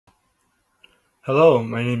Hello,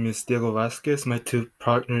 my name is Diego Vasquez. My two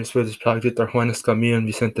partners for this project are Juan Escamilla and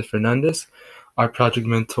Vicente Fernandez. Our project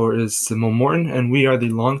mentor is Simone Morton, and we are the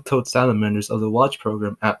long-toed salamanders of the Watch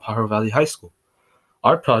program at Pajaro Valley High School.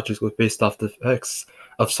 Our project was based off the effects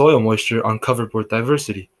of soil moisture on coverboard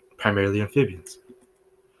diversity, primarily amphibians.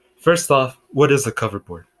 First off, what is a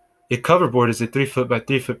coverboard? A coverboard is a 3 foot by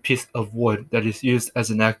 3 foot piece of wood that is used as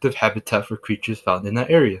an active habitat for creatures found in that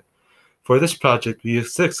area. For this project, we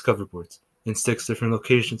used 6 coverboards in 6 different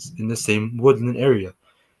locations in the same woodland area.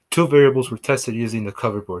 2 variables were tested using the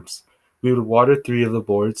coverboards. We would water 3 of the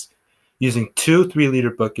boards using 2 3-liter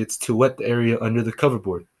buckets to wet the area under the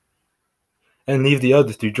coverboard and leave the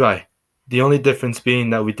other 3 dry. The only difference being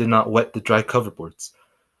that we did not wet the dry coverboards.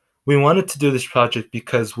 We wanted to do this project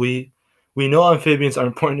because we know amphibians are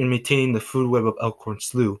important in maintaining the food web of Elkhorn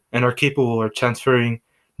Slough and are capable of transferring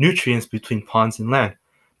nutrients between ponds and land,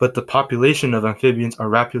 but the population of amphibians are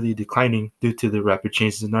rapidly declining due to the rapid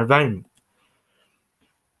changes in our environment.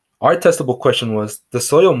 Our testable question was, does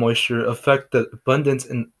soil moisture affect the abundance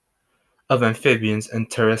of amphibians and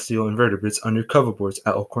terrestrial invertebrates under coverboards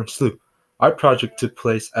at Elkhorn Slough? Our project took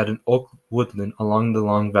place at an oak woodland along the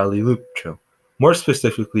Long Valley Loop Trail, more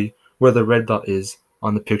specifically where the red dot is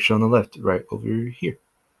on the picture on the left, right over here.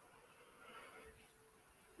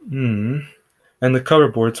 And the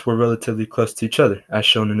coverboards were relatively close to each other, as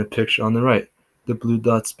shown in the picture on the right, the blue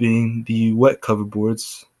dots being the wet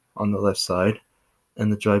coverboards on the left side,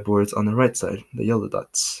 and the dry boards on the right side, the yellow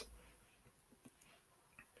dots.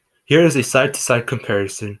 Here is a side-to-side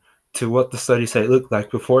comparison to what the study site looked like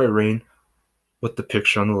before it rained with the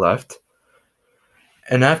picture on the left,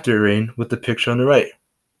 and after it rained with the picture on the right.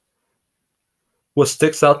 What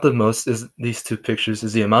sticks out the most is these 2 pictures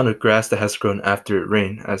is the amount of grass that has grown after it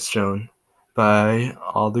rained, as shown by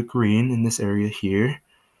all the green in this area here.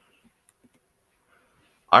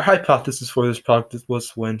 Our hypothesis for this project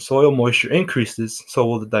was when soil moisture increases, so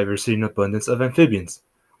will the diversity and abundance of amphibians.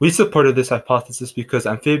 We supported this hypothesis because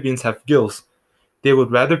amphibians have gills. They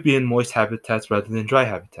would rather be in moist habitats rather than dry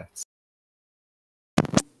habitats.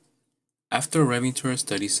 After arriving to our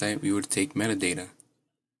study site, we would take metadata.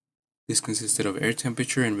 This consisted of air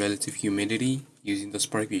temperature and relative humidity using the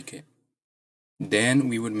SparkView kit. Then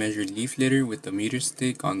we would measure leaf litter with the meter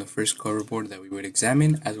stick on the first coverboard that we would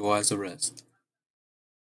examine, as well as the rest.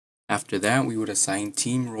 After that, we would assign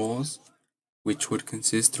team roles, which would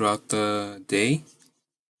consist throughout the day.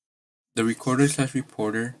 The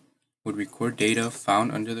recorder/reporter would record data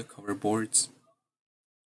found under the coverboards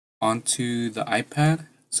onto the iPad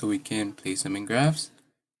so we can place them in graphs,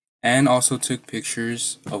 and also took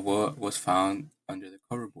pictures of what was found under the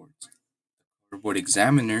coverboards. The coverboard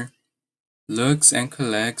examiner looks and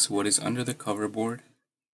collects what is under the coverboard.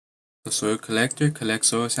 The soil collector collects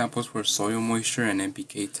soil samples for soil moisture and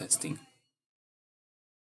NPK testing.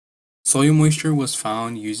 Soil moisture was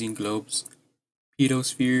found using Globe's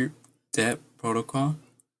pedosphere depth protocol,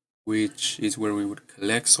 which is where we would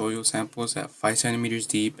collect soil samples at 5 centimeters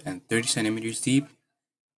deep and 30 centimeters deep.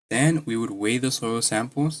 Then we would weigh the soil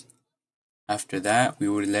samples. After that, we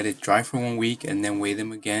would let it dry for 1 week and then weigh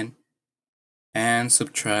them again and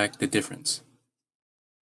subtract the difference.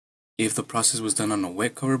 If the process was done on a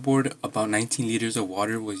wet coverboard, about 19 liters of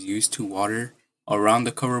water was used to water around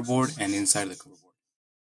the coverboard and inside the coverboard.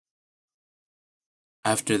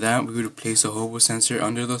 After that, we would place a hobo sensor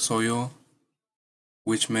under the soil,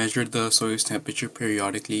 which measured the soil's temperature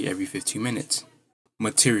periodically every 15 minutes.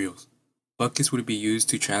 Materials. Buckets would be used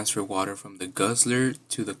to transfer water from the guzzler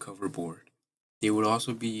to the coverboard. They would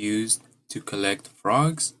also be used to collect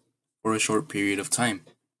frogs for a short period of time.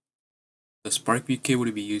 The SparkView kit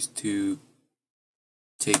would be used to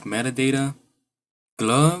take metadata.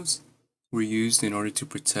 Gloves were used in order to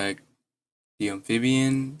protect the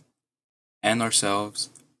amphibian and ourselves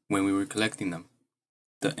when we were collecting them.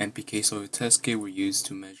 The NPK soil test kit were used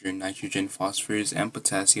to measure nitrogen, phosphorus, and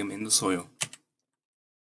potassium in the soil.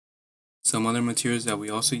 Some other materials that we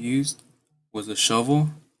also used was a shovel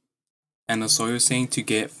and a soil seine to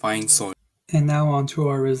get fine soil. And now on to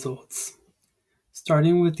our results.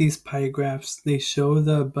 Starting with these pie graphs, they show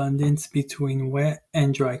the abundance between wet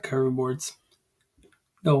and dry coverboards.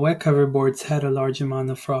 The wet coverboards had a large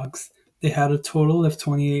amount of frogs. They had a total of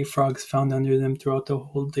 28 frogs found under them throughout the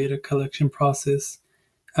whole data collection process,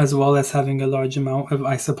 as well as having a large amount of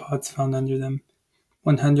isopods found under them,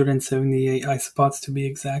 178 isopods to be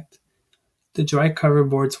exact. The dry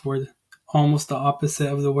coverboards were almost the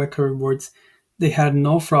opposite of the wet coverboards. They had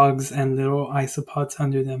no frogs and little isopods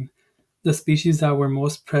under them. The species that were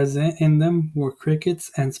most present in them were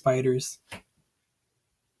crickets and spiders.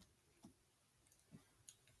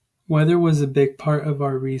 Weather was a big part of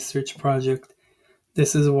our research project.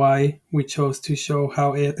 This is why we chose to show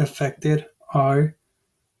how it affected our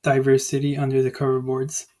diversity under the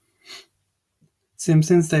coverboards.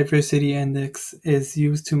 Simpson's diversity index is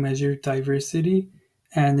used to measure diversity,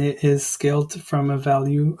 and it is scaled from a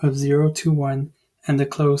value of 0 to 1, and the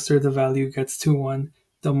closer the value gets to 1,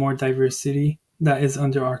 the more diversity that is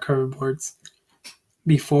under our coverboards.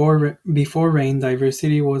 Before rain,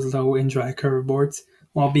 diversity was low in dry coverboards,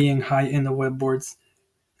 while being high in the wet boards.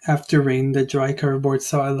 After rain, the dry coverboards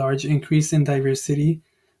saw a large increase in diversity,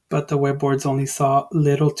 but the wet boards only saw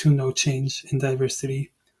little to no change in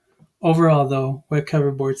diversity. Overall, though, wet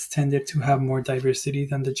coverboards tended to have more diversity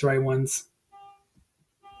than the dry ones.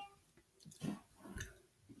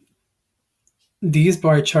 These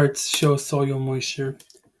bar charts show soil moisture.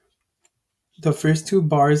 The first two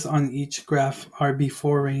bars on each graph are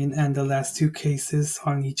before rain, and the last two cases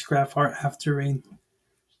on each graph are after rain.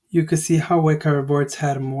 You can see how wet coverboards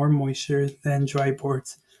had more moisture than dry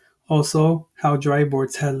boards. Also, how dry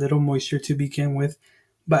boards had little moisture to begin with,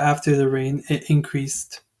 but after the rain, it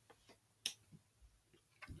increased.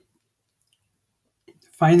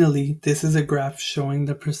 Finally, this is a graph showing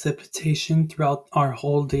the precipitation throughout our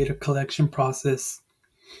whole data collection process.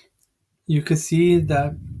 You can see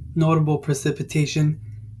that notable precipitation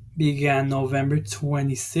began November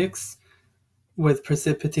 26th, with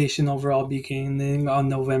precipitation overall beginning on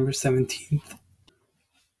November 17th.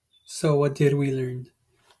 So what did we learn?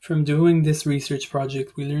 From doing this research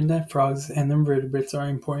project, we learned that frogs and invertebrates are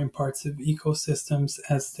important parts of ecosystems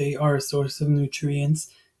as they are a source of nutrients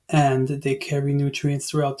and they carry nutrients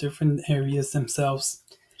throughout different areas themselves.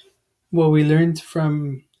 What we learned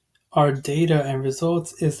from our data and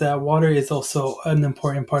results is that water is also an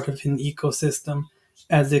important part of an ecosystem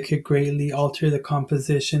as it could greatly alter the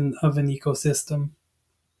composition of an ecosystem.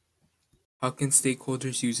 How can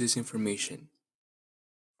stakeholders use this information?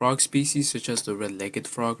 Frog species such as the red-legged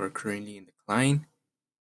frog are currently in decline,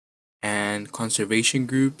 and conservation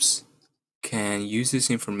groups can use this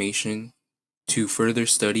information to further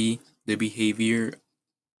study the behavior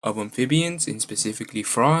of amphibians, and specifically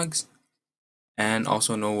frogs, and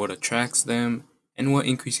also know what attracts them and what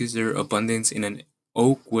increases their abundance in an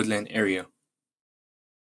oak woodland area.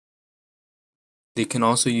 They can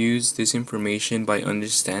also use this information by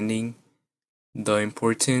understanding the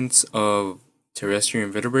importance of terrestrial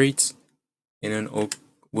invertebrates in an oak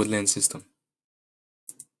woodland system.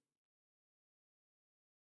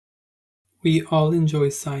 We all enjoy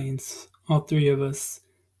science, all three of us,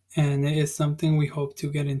 and it is something we hope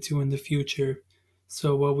to get into in the future.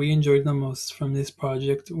 So, what we enjoyed the most from this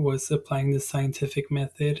project was applying the scientific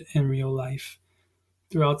method in real life.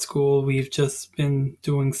 Throughout school, we've just been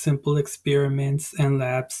doing simple experiments and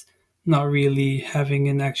labs, not really having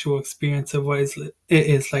an actual experience of what it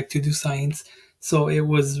is like to do science. So, it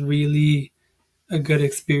was really a good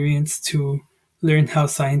experience to learn how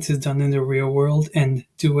science is done in the real world and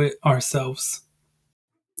do it ourselves.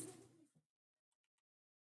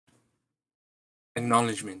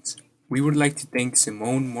 Acknowledgements. We would like to thank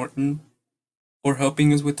Simone Morton for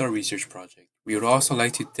helping us with our research project. We would also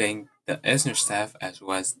like to thank the Esner staff as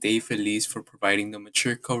well as Dave Feliz for providing the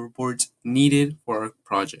mature cover boards needed for our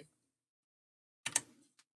project.